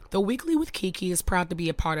The Weekly with Kiki is proud to be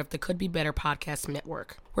a part of the Could Be Better podcast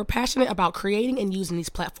network. We're passionate about creating and using these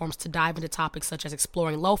platforms to dive into topics such as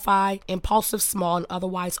exploring lo-fi, impulsive, small, and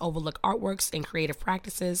otherwise overlooked artworks and creative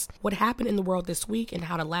practices, what happened in the world this week and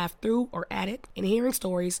how to laugh through or at it, and hearing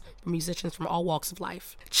stories from musicians from all walks of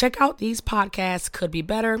life. Check out these podcasts, Could Be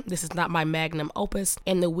Better, This Is Not My Magnum Opus,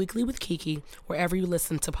 and The Weekly with Kiki, wherever you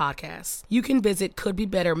listen to podcasts. You can visit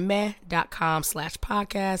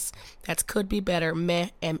couldbebettermeh.com/podcasts. That's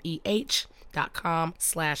couldbebettermeh,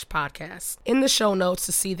 MEH.com/podcast. In the show notes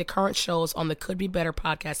to see the current shows on the Could Be Better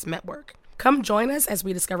podcast network. Come join us as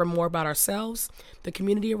we discover more about ourselves, the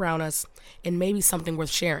community around us, and maybe something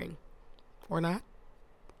worth sharing. Or not?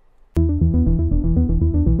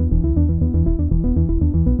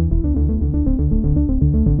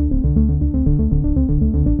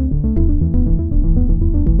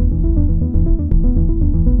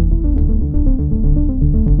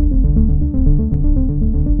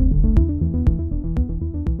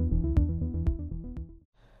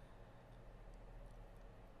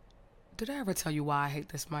 Did I ever tell you why I hate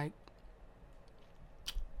this mic?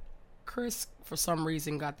 Chris, for some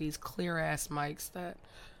reason, got these clear-ass mics that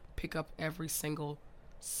pick up every single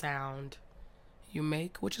sound you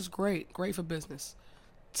make, which is great. Great for business.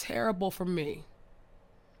 Terrible for me.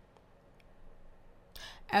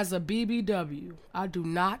 As a BBW, I do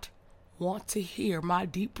not want to hear my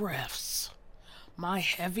deep breaths, my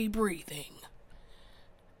heavy breathing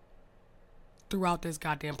throughout this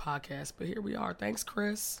goddamn podcast. But here we are. Thanks,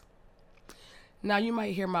 Chris. Now, you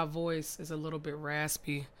might hear my voice is a little bit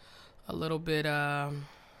raspy, a little bit under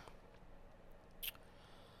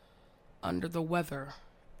the weather.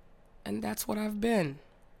 And that's what I've been.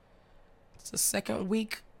 It's the second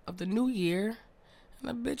week of the new year, and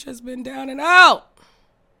the bitch has been down and out.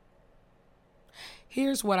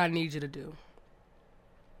 Here's what I need you to do.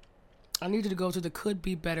 I need you to go to the Could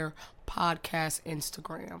Be Better podcast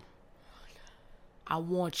Instagram. I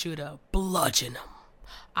want you to bludgeon them.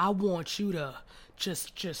 I want you to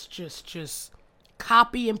just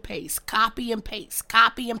copy and paste. I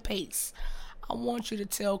want you to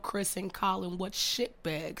tell Chris and Colin what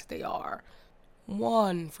shitbags they are.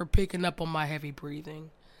 1, for picking up on my heavy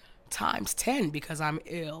breathing. Times 10 because I'm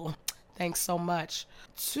ill. Thanks so much.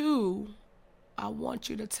 2, I want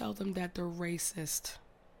you to tell them that they're racist.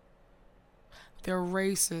 They're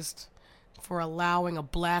racist for allowing a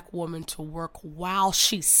black woman to work while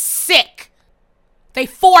she's sick. They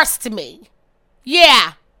forced me.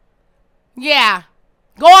 Yeah.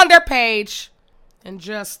 Go on their page and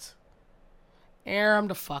just air them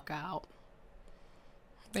the fuck out.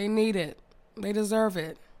 They need it. They deserve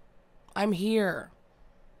it. I'm here.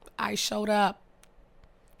 I showed up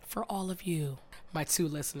for all of you, my 2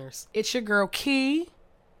 listeners. It's your girl, Key.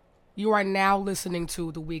 You are now listening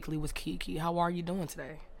to The Weekly with Kiki. How are you doing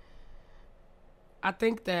today? I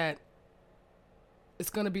think that it's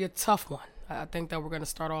going to be a tough one. I think that we're going to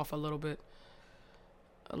start off a little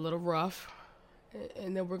rough,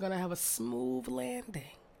 and then we're going to have a smooth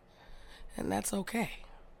landing, and that's okay.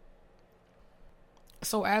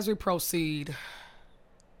 So as we proceed,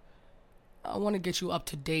 I want to get you up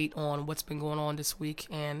to date on what's been going on this week,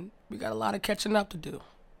 and we got a lot of catching up to do.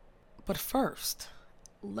 But first,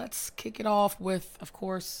 let's kick it off with, of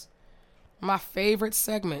course, my favorite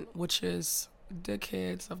segment, which is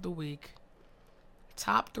Dickheads of the Week.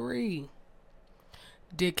 Top 3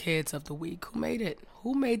 Dickheads of the Week. Who made it?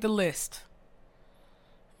 Who made the list?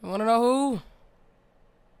 You want to know who?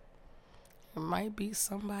 It might be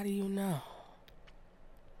somebody you know.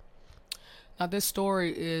 Now, this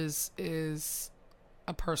story is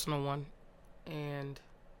a personal one, and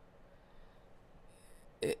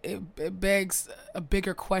it begs a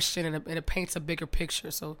bigger question, and it paints a bigger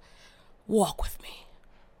picture. So, walk with me.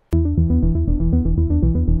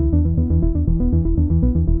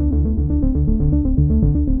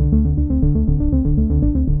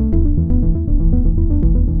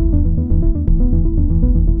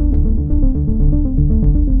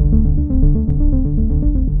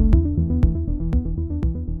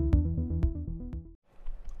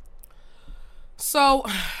 So,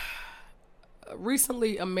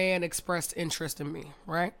 recently a man expressed interest in me,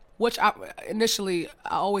 right? Which I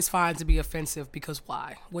always find to be offensive because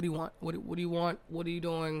why? What do you want? What do you want? What are you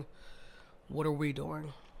doing? What are we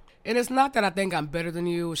doing? And it's not that I think I'm better than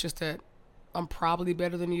you. It's just that I'm probably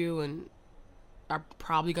better than you, and I'm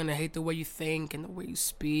probably going to hate the way you think and the way you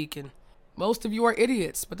speak. And most of you are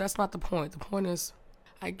idiots, but that's not the point. The point is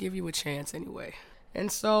I give you a chance anyway.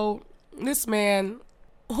 And so this man,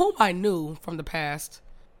 whom I knew from the past,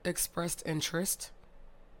 expressed interest,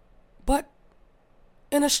 but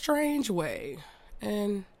in a strange way.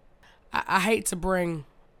 And I hate to bring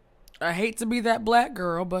I hate to be that black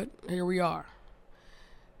girl, but here we are.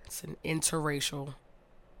 It's an interracial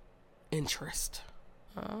interest.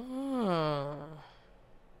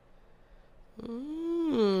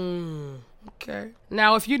 Okay.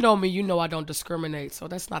 Now, if you know me, you know I don't discriminate, so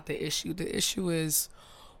that's not the issue. The issue is,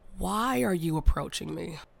 why are you approaching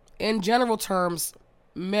me? In general terms,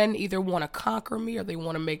 men either want to conquer me or they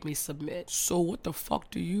want to make me submit. So what the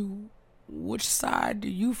fuck which side do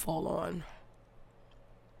you fall on?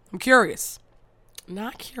 I'm curious.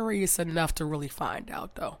 Not curious enough to really find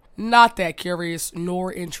out, though. Not that curious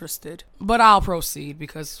nor interested. But I'll proceed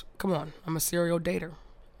because, come on, I'm a serial dater.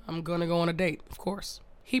 I'm gonna go on a date, of course.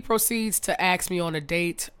 He proceeds to ask me on a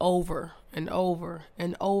date over and over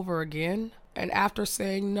and over again. And after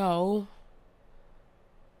saying no,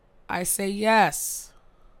 I say yes.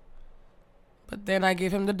 But then I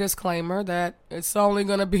give him the disclaimer that it's only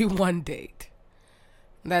gonna be one date.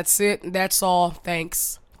 That's it. That's all.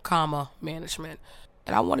 Thanks, management.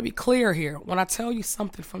 And I want to be clear here. When I tell you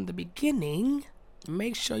something from the beginning,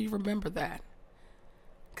 make sure you remember that.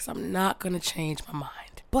 Because I'm not going to change my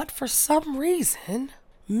mind. But for some reason,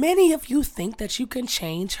 many of you think that you can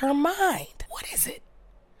change her mind. What is it?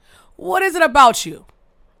 What is it about you?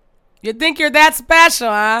 You think you're that special,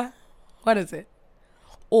 huh? What is it?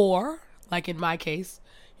 Or, like in my case,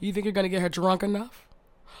 you think you're going to get her drunk enough?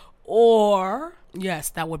 Or, yes,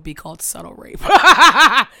 that would be called subtle rape.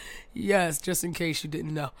 Yes, just in case you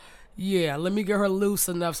didn't know. Yeah, let me get her loose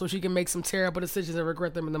enough so she can make some terrible decisions and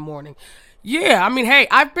regret them in the morning. Yeah, I mean, hey,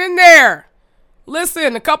 I've been there.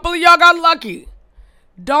 Listen, a couple of y'all got lucky.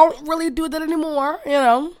 Don't really do that anymore, you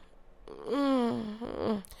know.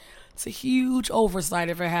 It's a huge oversight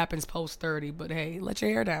if it happens post 30, but hey, let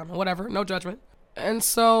your hair down. Whatever, no judgment. And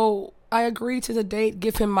so I agree to the date,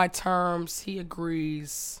 give him my terms. He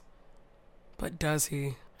agrees. But does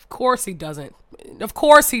he? Of course he doesn't. Of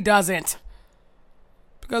course he doesn't.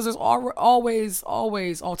 Because there's always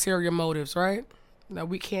ulterior motives, right? That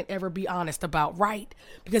we can't ever be honest about, right?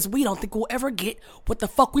 Because we don't think we'll ever get what the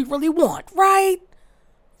fuck we really want, right?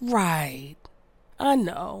 Right. I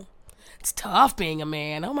know. It's tough being a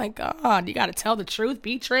man. Oh my God. You gotta tell the truth,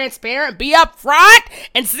 be transparent, be upfront,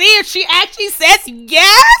 and see if she actually says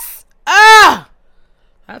yes?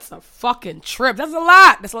 That's a fucking trip. That's a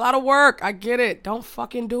lot. That's a lot of work. I get it. Don't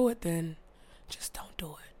fucking do it then. Just don't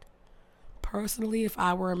do it. Personally, if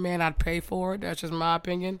I were a man, I'd pay for it. That's just my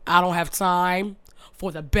opinion. I don't have time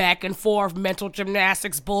for the back and forth mental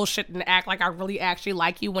gymnastics bullshit and act like I really actually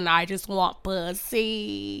like you when I just want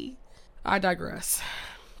pussy. I digress.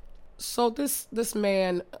 So this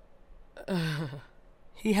man,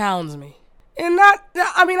 he hounds me. And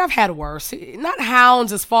I've had worse. Not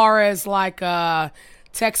hounds as far as like,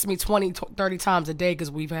 text me 20, 30 times a day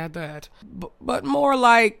because we've had that. But more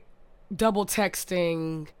like double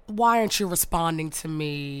texting. Why aren't you responding to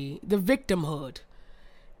me? The victimhood.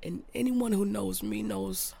 And anyone who knows me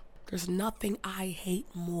knows there's nothing I hate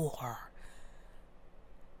more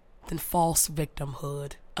than false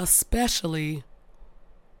victimhood. Especially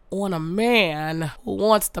on a man who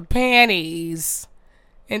wants the panties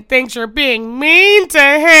and thinks you're being mean to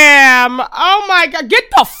him. Oh my God, get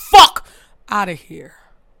the fuck out of here.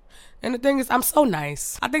 And the thing is, I'm so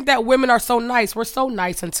nice. I think that women are so nice. We're so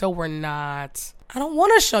nice until we're not. I don't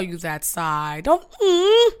want to show you that side. Don't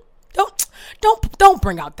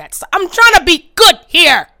bring out that side. I'm trying to be good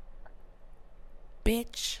here,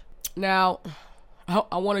 bitch. Now,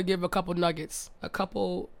 I want to give a couple nuggets, a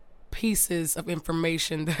couple pieces of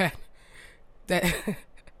information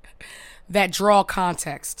that draw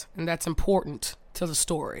context, and that's important to the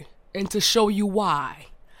story, and to show you why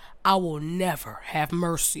I will never have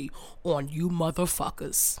mercy on you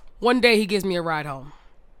motherfuckers. One day he gives me a ride home.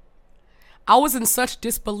 I was in such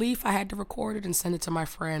disbelief I had to record it and send it to my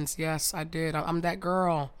friends. Yes, I did. I'm that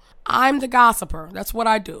girl. I'm the gossiper. That's what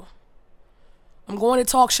I do. I'm going to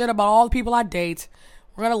talk shit about all the people I date.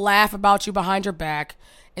 We're going to laugh about you behind your back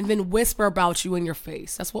and then whisper about you in your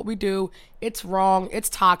face. That's what we do. It's wrong. It's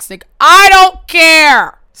toxic. I don't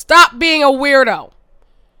care. Stop being a weirdo.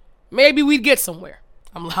 Maybe we'd get somewhere.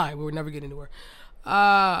 I'm lying. We would never get anywhere.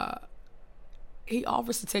 He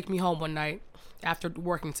offers to take me home one night after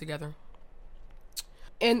working together.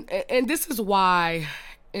 And this is why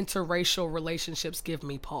interracial relationships give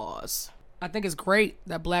me pause. I think it's great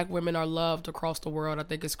that black women are loved across the world. I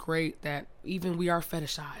think it's great that even we are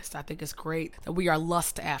fetishized. I think it's great that we are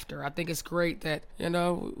lust after. I think it's great that,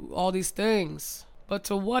 all these things. But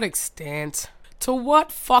to what extent? To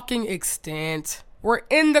what fucking extent? We're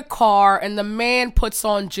in the car and the man puts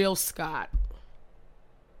on Jill Scott.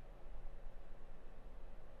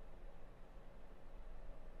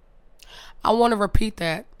 I want to repeat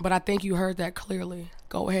that, but I think you heard that clearly.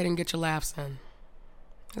 Go ahead and get your laughs in.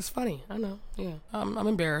 It's funny. I know. Yeah. I'm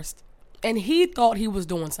embarrassed. And he thought he was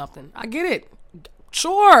doing something. I get it.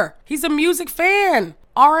 Sure. He's a music fan.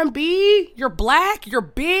 R&B. You're black. You're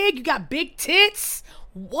big. You got big tits.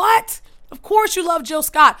 What? Of course you love Jill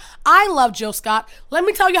Scott. I love Jill Scott. Let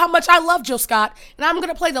me tell you how much I love Jill Scott. And I'm going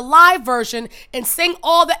to play the live version and sing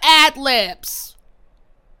all the ad-libs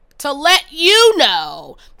to let you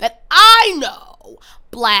know that I know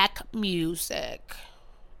black music.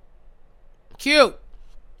 Cute.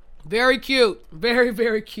 Very cute. Very,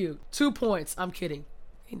 very cute. 2 points. I'm kidding.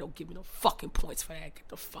 Ain't no give me no fucking points for that. Get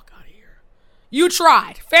the fuck out of here. You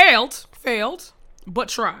tried. Failed. But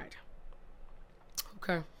tried.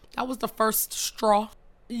 Okay. That was the first straw.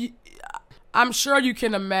 I'm sure you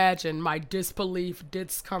can imagine my disbelief,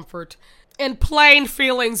 discomfort, and plain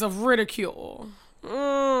feelings of ridicule.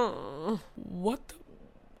 What the?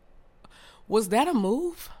 Was that a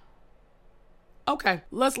move? Okay,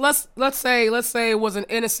 let's say it was an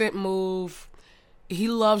innocent move. He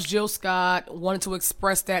loves Jill Scott, wanted to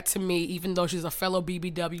express that to me, even though she's a fellow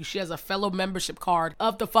BBW. She has a fellow membership card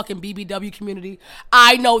of the fucking BBW community.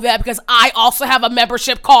 I know that because I also have a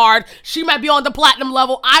membership card. She might be on the platinum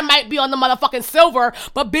level. I might be on the motherfucking silver.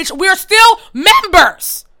 But bitch, we're still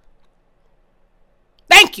members.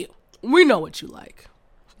 Thank you. We know what you like.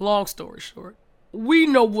 Long story short. We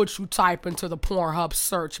know what you type into the Pornhub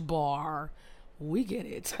search bar. We get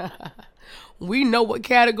it. We know what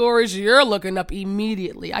categories you're looking up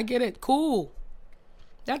immediately. I get it. Cool.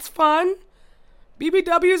 That's fun.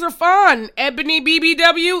 BBWs are fun. Ebony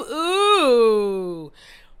BBW. Ooh.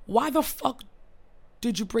 Why the fuck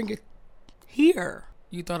did you bring it here?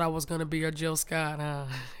 You thought I was going to be your Jill Scott, huh?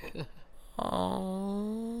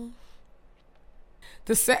 Oh.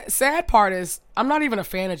 The sad part is I'm not even a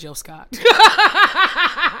fan of Jill Scott.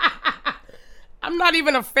 I'm not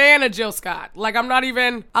even a fan of Jill Scott.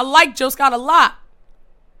 I like Jill Scott a lot.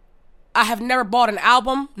 I have never bought an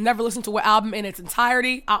album, never listened to an album in its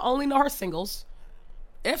entirety. I only know her singles,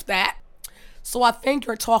 if that. So I think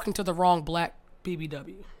you're talking to the wrong black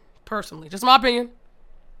BBW, personally. Just my opinion.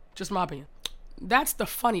 That's the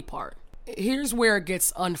funny part. Here's where it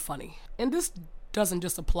gets unfunny. And this doesn't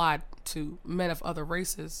just apply to men of other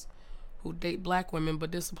races who date black women,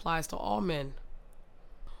 but this applies to all men.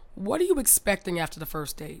 What are you expecting after the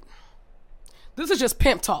first date? This is just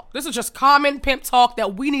pimp talk. This is just common pimp talk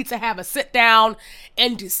that we need to have a sit down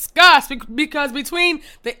and discuss, because between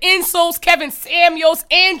the insults, Kevin Samuels,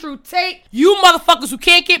 Andrew Tate, you motherfuckers who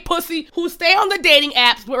can't get pussy, who stay on the dating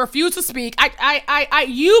apps but refuse to speak,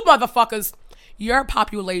 you motherfuckers, your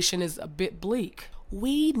population is a bit bleak.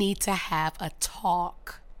 We need to have a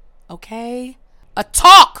talk, okay? A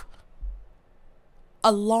talk!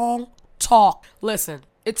 A long talk. Listen.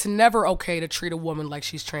 It's never okay to treat a woman like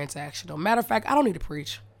she's transactional. Matter of fact, I don't need to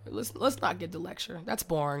preach. Let's not get the lecture. That's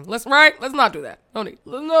boring. Let's not do that. No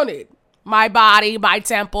need. My body, my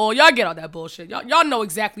temple. Y'all get all that bullshit. Y'all know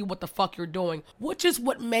exactly what the fuck you're doing, which is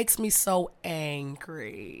what makes me so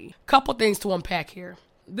angry. Couple things to unpack here.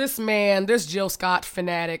 This man, this Jill Scott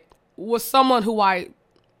fanatic, was someone who I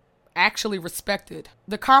actually respected.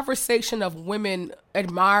 The conversation of women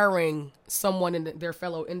admiring someone in their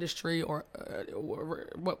fellow industry or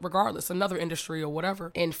regardless, another industry or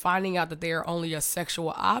whatever, and finding out that they are only a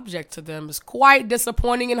sexual object to them is quite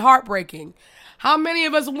disappointing and heartbreaking. How many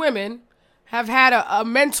of us women have had a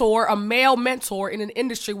mentor, a male mentor in an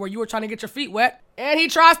industry where you were trying to get your feet wet and he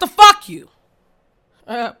tries to fuck you?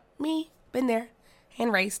 Me, been there,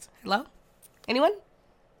 hand raised. Hello? Anyone?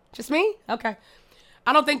 Just me? Okay.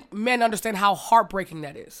 I don't think men understand how heartbreaking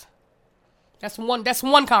that is. That's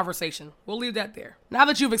one conversation. We'll leave that there. Now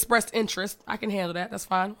that you've expressed interest, I can handle that. That's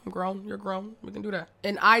fine. I'm grown. You're grown. We can do that.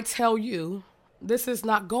 And I tell you, this is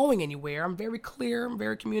not going anywhere. I'm very clear. I'm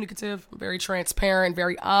very communicative. I'm very transparent.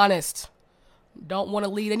 Very honest. Don't want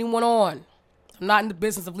to lead anyone on. I'm not in the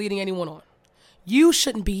business of leading anyone on. You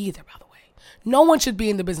shouldn't be either, by the way. No one should be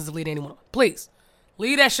in the business of leading anyone on. Please.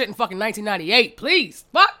 Leave that shit in fucking 1998. Please.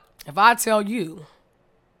 But if I tell you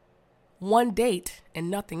one date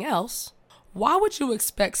and nothing else, why would you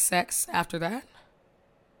expect sex after that?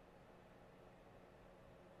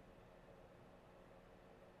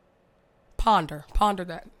 Ponder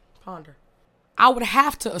that. I would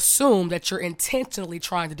have to assume that you're intentionally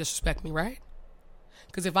trying to disrespect me, right?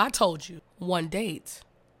 Because if I told you one date,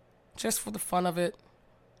 just for the fun of it,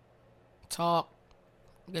 talk,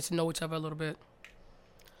 get to know each other a little bit,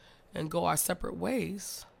 and go our separate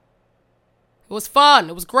ways, it was fun.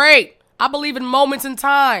 It was great. I believe in moments in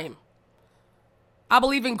time. I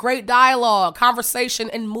believe in great dialogue, conversation,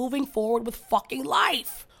 and moving forward with fucking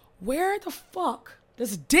life. Where the fuck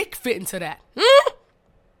does dick fit into that?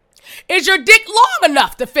 Is your dick long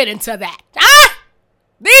enough to fit into that? Huh?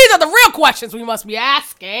 These are the real questions we must be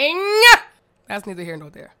asking. That's neither here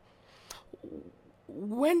nor there.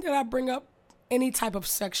 When did I bring up any type of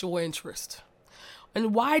sexual interest?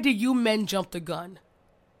 And why do you men jump the gun?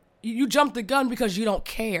 You jump the gun because you don't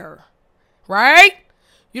care, right?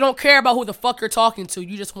 You don't care about who the fuck you're talking to.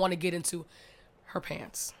 You just want to get into her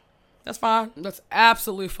pants. That's fine. That's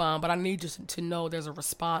absolutely fine. But I need you to know there's a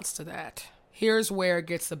response to that. Here's where it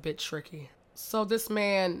gets a bit tricky. So this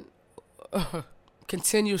man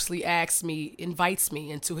continuously invites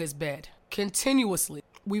me into his bed. Continuously.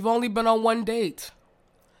 We've only been on one date.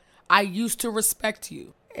 I used to respect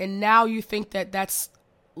you. And now you think that that's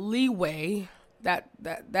leeway,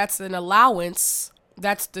 that's an allowance,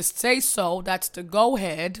 that's the say so, that's the go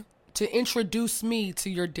ahead to introduce me to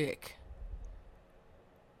your dick.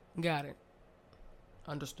 Got it.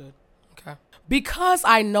 Understood. Okay. Because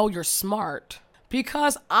I know you're smart,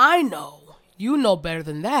 because I know you know better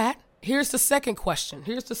than that, here's the second question.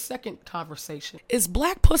 Here's the second conversation. Is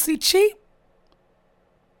black pussy cheap?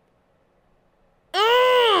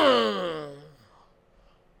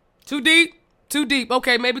 Too deep? Too deep.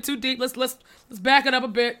 Okay, maybe too deep. Let's back it up a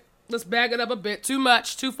bit. Let's back it up a bit. Too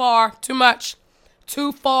much, too far, too much.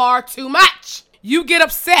 Too far, too much. You get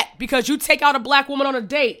upset because you take out a black woman on a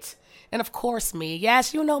date. And of course me,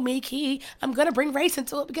 yes, you know me, Key. I'm going to bring race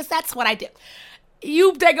into it because that's what I do.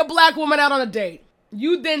 You take a black woman out on a date.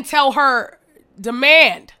 You then tell her,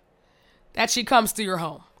 demand that she comes to your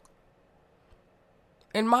home.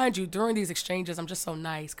 And mind you, during these exchanges, I'm just so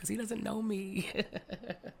nice because he doesn't know me.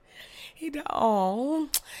 He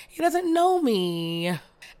doesn't know me.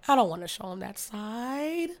 I don't want to show him that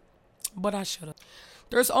side, but I should have.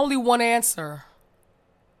 There's only one answer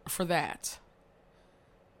for that.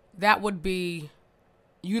 That would be,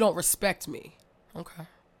 you don't respect me. Okay.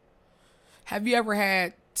 Have you ever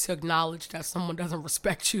had to acknowledge that someone doesn't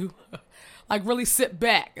respect you? Like really sit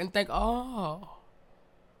back and think, oh,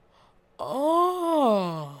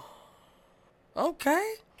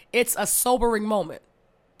 okay. It's a sobering moment.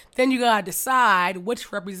 Then you gotta decide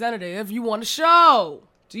which representative you want to show.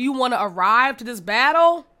 Do you want to arrive to this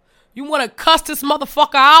battle? You want to cuss this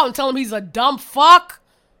motherfucker out and tell him he's a dumb fuck?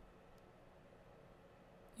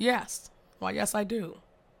 Yes. Well, yes, I do.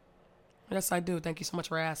 Yes, I do. Thank you so much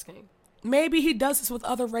for asking. Maybe he does this with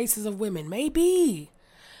other races of women. Maybe.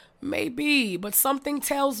 But something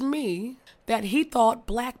tells me that he thought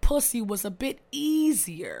black pussy was a bit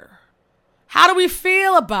easier. How do we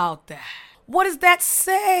feel about that? What does that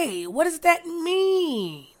say? What does that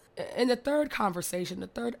mean? In the third conversation,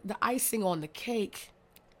 the icing on the cake,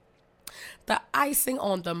 the icing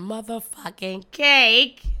on the motherfucking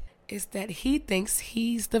cake is that he thinks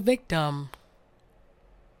he's the victim.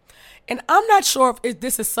 And I'm not sure if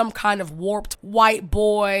this is some kind of warped white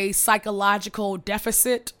boy psychological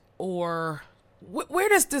deficit or where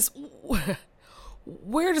does the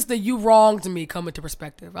you wronged me come into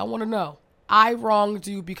perspective? I want to know. I wronged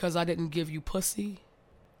you because I didn't give you pussy.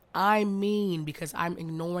 I mean because I'm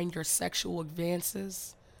ignoring your sexual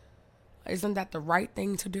advances. Isn't that the right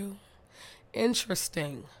thing to do?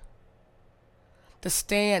 Interesting. The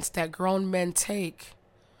stance that grown men take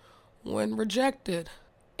when rejected.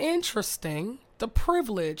 Interesting. The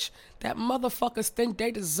privilege that motherfuckers think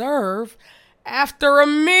they deserve after a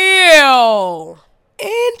meal.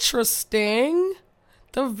 Interesting.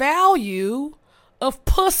 The value of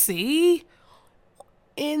pussy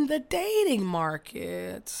in the dating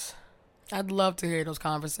market. I'd love to hear those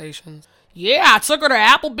conversations. Yeah, I took her to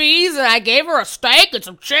Applebee's and I gave her a steak and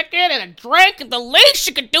some chicken and a drink, and the least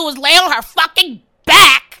she could do is lay on her fucking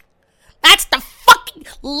back. That's the fucking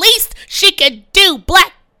least she could do,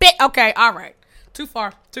 black bitch. Okay, all right. Too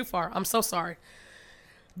far. I'm so sorry.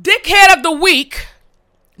 Dickhead of the week,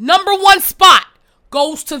 number one spot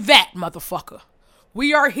goes to that motherfucker.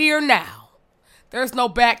 We are here now. There's no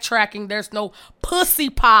backtracking. There's no pussy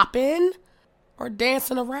popping or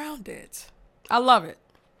dancing around it. I love it.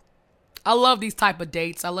 I love these type of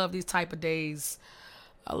dates. I love these type of days.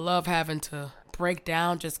 I love having to break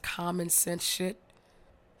down just common sense shit.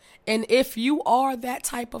 And if you are that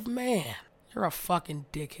type of man, you're a fucking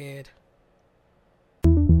dickhead.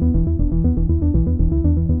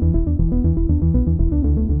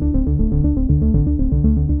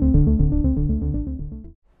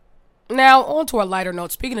 Now, on to a lighter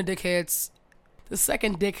note. Speaking of dickheads, the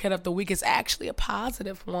second dickhead of the week is actually a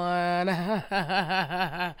positive one.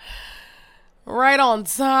 Right on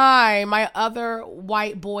time. My other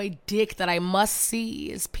white boy dick that I must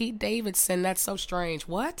see is Pete Davidson. That's so strange.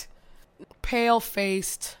 What?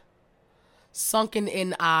 Pale-faced, Sunken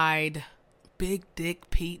in eyed. Big dick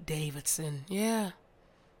Pete Davidson. Yeah.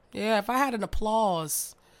 Yeah, if I had an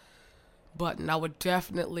applause button, I would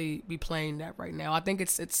definitely be playing that right now. I think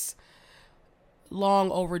it's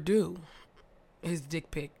long overdue. His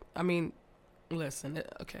dick pic. I mean, listen.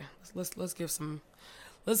 Okay, let's give some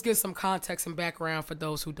context and background for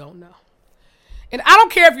those who don't know. And I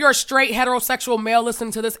don't care if you're a straight heterosexual male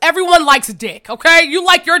listening to this. Everyone likes dick, okay? You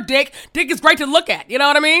like your dick. Dick is great to look at. You know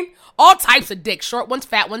what I mean? All types of dick. Short ones,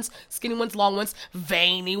 fat ones, skinny ones, long ones,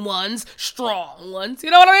 veiny ones, strong ones.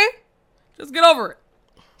 You know what I mean? Just get over it.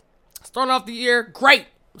 Starting off the year, great.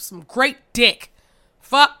 Some great dick.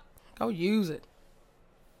 Fuck. Go use it.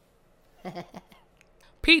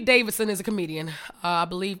 Pete Davidson is a comedian. I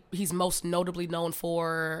believe he's most notably known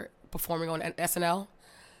for performing on SNL.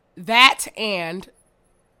 That and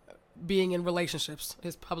being in relationships,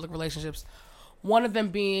 his public relationships. One of them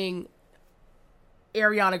being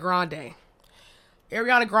Ariana Grande.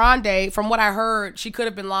 Ariana Grande, from what I heard, she could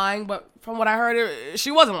have been lying, but from what I heard,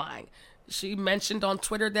 she wasn't lying. She mentioned on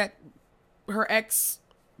Twitter that her ex,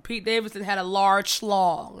 Pete Davidson, had a large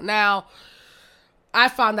schlong. Now, I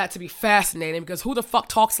found that to be fascinating because who the fuck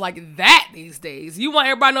talks like that these days? You want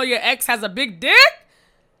everybody to know your ex has a big dick?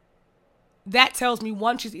 That tells me,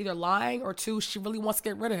 one, she's either lying, or two, she really wants to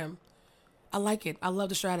get rid of him. I like it. I love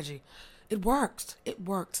the strategy. It works. It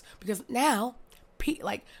works. Because now,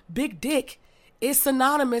 big dick is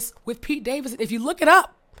synonymous with Pete Davidson. If you look it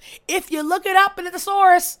up in the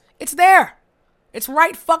thesaurus, it's there. It's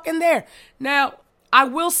right fucking there. Now, I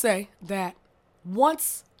will say that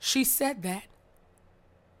once she said that,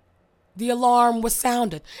 the alarm was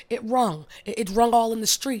sounded. It rung. It rung all in the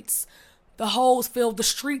streets. The hoes filled the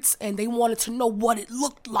streets and they wanted to know what it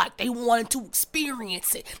looked like. They wanted to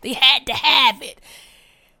experience it. They had to have it.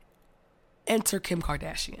 Enter Kim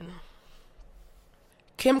Kardashian.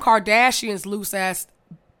 Kim Kardashian's loose ass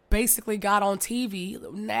basically got on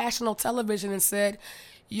TV, national television, and said,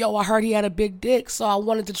 yo, I heard he had a big dick, so I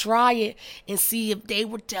wanted to try it and see if they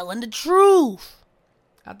were telling the truth.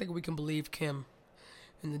 I think we can believe Kim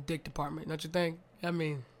in the dick department, don't you think? I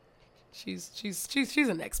mean, she's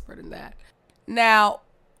an expert in that. Now,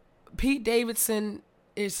 Pete Davidson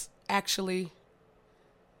is actually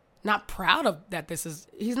not proud of that.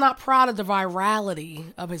 He's not proud of the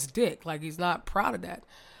virality of his dick. Like, he's not proud of that.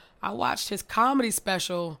 I watched his comedy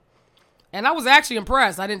special, and I was actually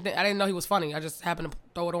impressed. I didn't know he was funny. I just happened to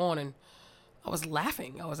throw it on, and I was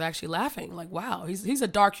laughing. I was actually laughing. Like, wow, he's a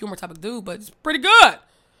dark humor type of dude, but it's pretty good.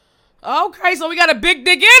 Okay, so we got a big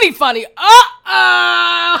dick and he funny.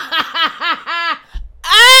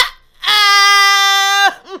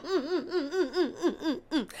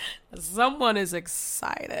 Someone is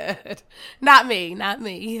excited. Not me.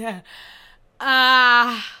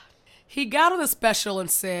 He got on the special and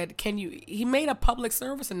said, he made a public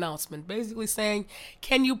service announcement basically saying,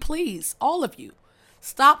 can you please, all of you,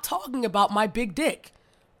 stop talking about my big dick?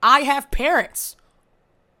 I have parents.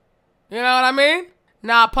 You know what I mean?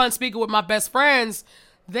 Now, upon speaking with my best friends,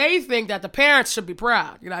 they think that the parents should be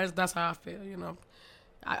proud. You know, that's how I feel, you know.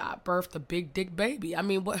 I birthed a big dick baby. I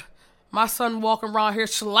mean, what? My son walking around here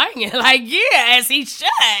slanging, like, yeah, as he should.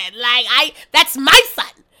 Like, that's my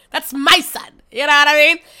son. That's my son. You know what I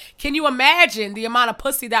mean? Can you imagine the amount of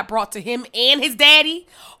pussy that brought to him and his daddy?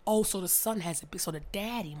 Oh, so the son has so the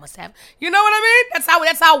daddy must have. You know what I mean?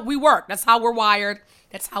 That's how we work. That's how we're wired.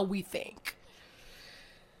 That's how we think.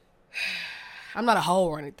 I'm not a hoe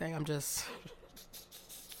or anything. I'm just...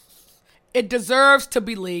 It deserves to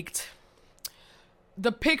be leaked.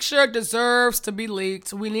 The picture deserves to be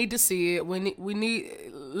leaked. We need to see it. We need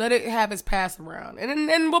let it have its pass around. And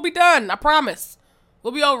then we'll be done. I promise.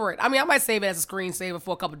 We'll be over it. I mean, I might save it as a screensaver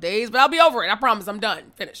for a couple days, but I'll be over it. I promise. I'm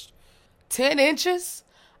done. Finished. 10 inches?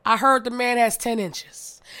 I heard the man has 10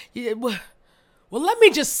 inches. Yeah, well, let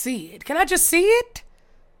me just see it. Can I just see it?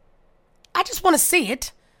 I just want to see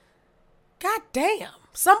it. God damn.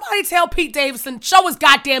 Somebody tell Pete Davidson, show his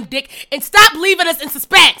goddamn dick and stop leaving us in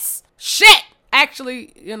suspense. Shit.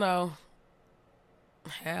 Actually, you know,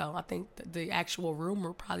 hell, I think the actual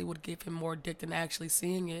rumor probably would give him more dick than actually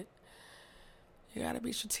seeing it. You gotta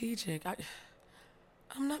be strategic.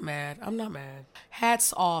 I'm not mad.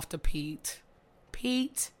 Hats off to Pete.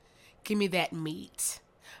 Pete, give me that meat.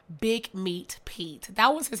 Big meat Pete.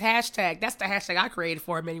 That was his hashtag. That's the hashtag I created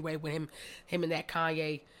for him anyway, when him and that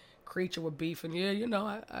Kanye creature were beefing. Yeah, you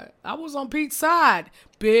know, I was on Pete's side.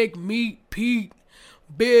 Big meat Pete.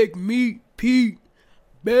 Big meat Pete.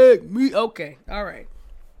 Big meat. Okay, all right.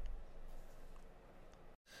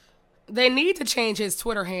 They need to change his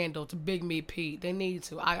Twitter handle to Big Meat Pete. They need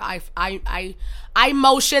to. I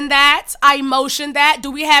motion that. I motion that.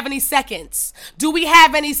 Do we have any seconds? Do we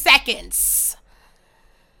have any seconds?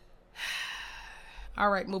 All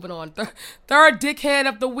right, moving on. Third dickhead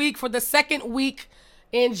of the week for the second week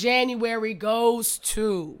in January goes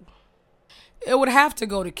to. It would have to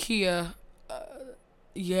go to Kia.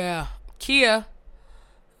 Yeah, Kia.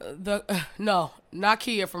 No, not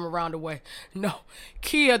Kia from around the way. No,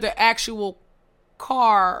 Kia, the actual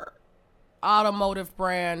car automotive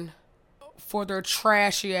brand for their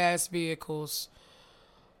trashy ass vehicles.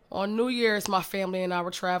 On New Year's, my family and I were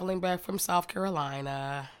traveling back from South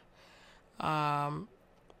Carolina.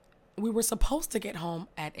 We were supposed to get home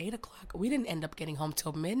at 8 o'clock. We didn't end up getting home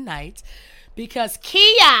till midnight because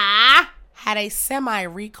Kia had a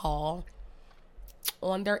semi-recall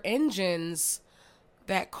on their engines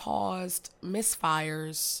that caused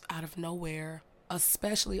misfires out of nowhere,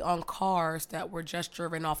 especially on cars that were just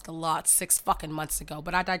driven off the lot 6 fucking months ago.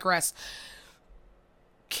 But I digress.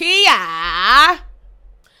 Kia,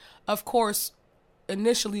 of course,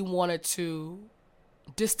 initially wanted to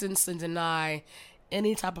distance and deny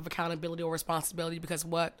any type of accountability or responsibility because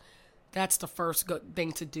that's the first good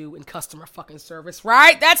thing to do in customer fucking service,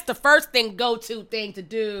 right? That's the first go-to thing to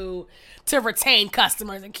do to retain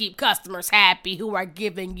customers and keep customers happy who are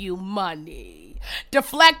giving you money.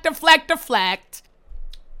 Deflect, deflect, deflect.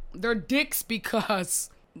 They're dicks because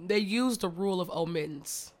they use the rule of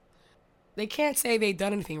omittance. They can't say they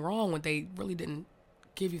done anything wrong when they really didn't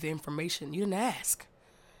give you the information. You didn't ask.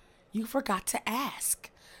 You forgot to ask.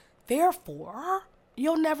 Therefore,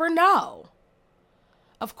 you'll never know.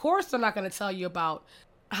 Of course, they're not going to tell you about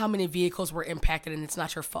how many vehicles were impacted and it's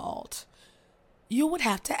not your fault. You would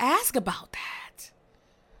have to ask about that.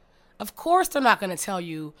 Of course, they're not going to tell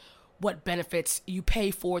you what benefits you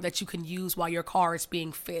pay for that you can use while your car is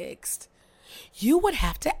being fixed. You would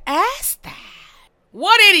have to ask that.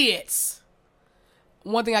 What idiots!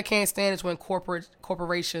 One thing I can't stand is when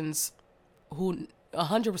corporations who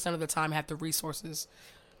 100% of the time have the resources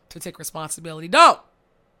to take responsibility don't.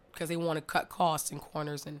 Because they want to cut costs and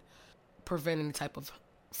corners and prevent any type of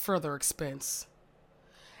further expense.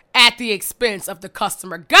 At the expense of the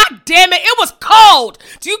customer. God damn it, it was cold!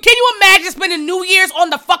 Can you imagine spending New Year's on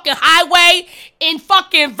the fucking highway in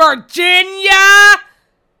fucking Virginia?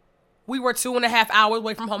 We were 2.5 hours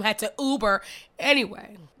away from home, had to Uber.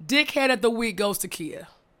 Anyway, dickhead of the week goes to Kia.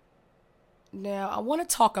 Now, I want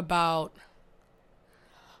to talk about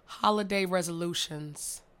holiday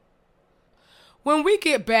resolutions. When we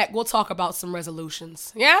get back, we'll talk about some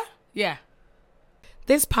resolutions. Yeah? Yeah.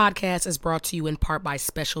 This podcast is brought to you in part by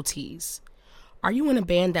Special Tees. Are you in a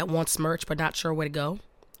band that wants merch but not sure where to go?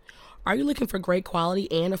 Are you looking for great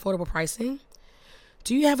quality and affordable pricing?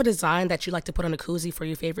 Do you have a design that you'd like to put on a koozie for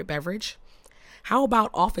your favorite beverage? How about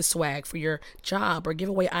office swag for your job or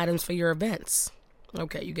giveaway items for your events?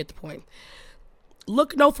 Okay, you get the point.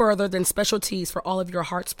 Look no further than Special Tees for all of your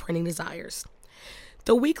heart's printing desires.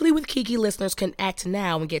 The Weekly with Kiki listeners can act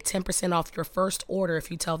now and get 10% off your first order if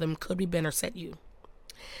you tell them Could Be Better sent you.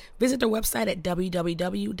 Visit their website at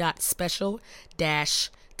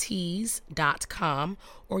www.special-tees.com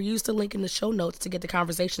or use the link in the show notes to get the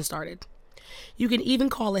conversation started. You can even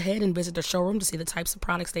call ahead and visit their showroom to see the types of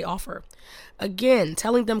products they offer. Again,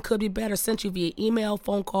 telling them Could Be Better sent you via email,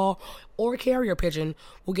 phone call, or carrier pigeon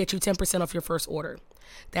will get you 10% off your first order.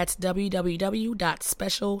 That's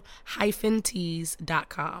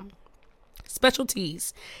www.special-tees.com. Special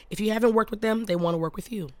Tees. If you haven't worked with them, they want to work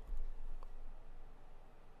with you.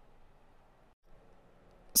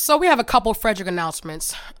 So we have a couple Frederick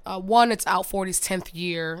announcements. One, it's Out 40's 10th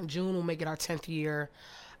year. June will make it our 10th year.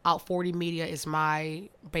 Out 40 Media is my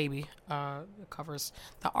baby. It covers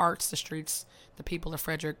the arts, the streets, the people of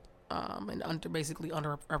Frederick, and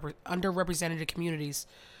underrepresented communities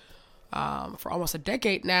for almost a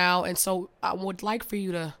decade now. And so I would like for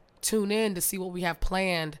you to tune in to see what we have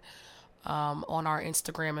planned on our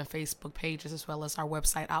Instagram and Facebook pages, as well as our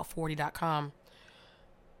website, out40.com.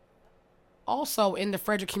 Also, in the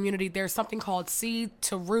Frederick community, there's something called Seed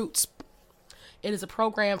to Roots. It is a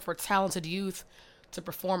program for talented youth to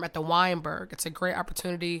perform at the Weinberg. It's a great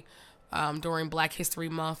opportunity during Black History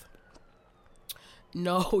Month.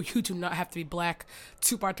 No, you do not have to be black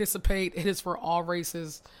to participate. It is for all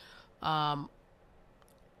races. All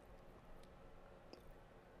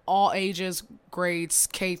ages, grades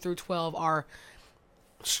K through 12 are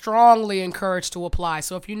strongly encouraged to apply.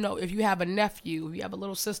 So if you have a nephew, if you have a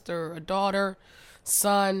little sister, a daughter,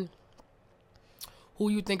 son, who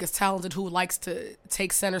you think is talented, who likes to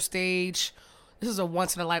take center stage, this is a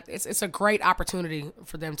once in a life. It's a great opportunity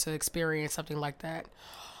for them to experience something like that.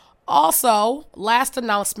 Also, last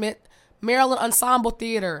announcement, Maryland Ensemble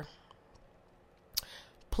Theater.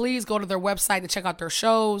 Please go to their website to check out their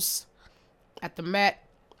shows at the Met.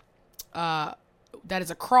 That is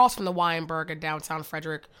across from the Weinberg in downtown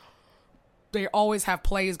Frederick. They always have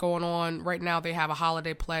plays going on. Right now they have a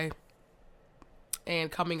holiday play. And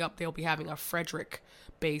coming up, they'll be having a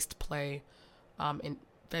Frederick-based play in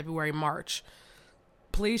February, March.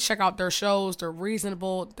 Please check out their shows. They're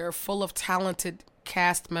reasonable. They're full of talented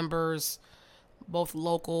cast members, both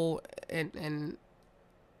local and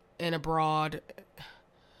abroad.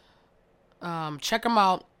 Check them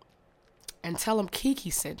out and tell them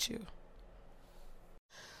Kiki sent you.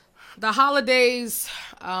 The holidays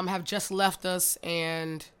have just left us,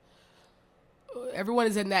 and everyone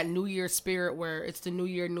is in that New Year spirit where it's the New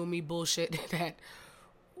Year, new me bullshit that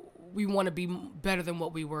we want to be better than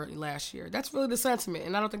what we were last year. That's really the sentiment,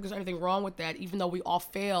 and I don't think there's anything wrong with that, even though we all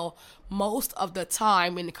fail most of the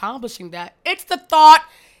time in accomplishing that. It's the thought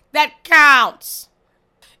that counts.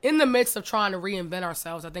 In the midst of trying to reinvent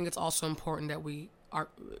ourselves, I think it's also important that we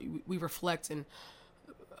reflect and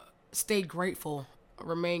stay grateful,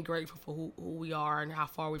 remain grateful for who we are and how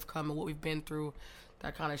far we've come and what we've been through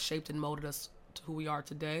that kind of shaped and molded us to who we are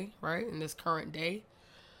today, right? In this current day.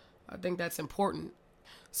 I think that's important.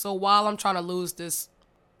 So while I'm trying to lose this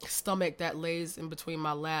stomach that lays in between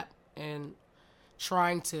my lap and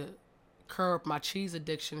trying to curb my cheese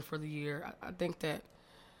addiction for the year, I think that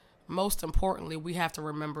most importantly, we have to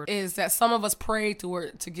remember is that some of us prayed to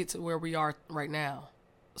get to where we are right now.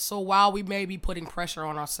 So while we may be putting pressure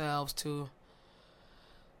on ourselves to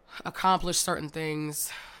accomplish certain things,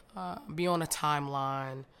 be on a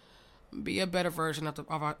timeline, be a better version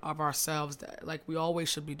of ourselves, that like we always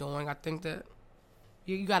should be doing, I think that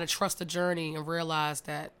you got to trust the journey and realize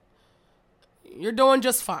that you're doing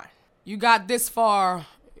just fine. You got this far,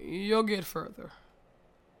 you'll get further.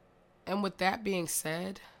 And with that being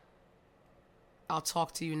said, I'll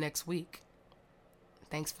talk to you next week.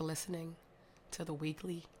 Thanks for listening to The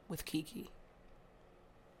Weekly with Kiki.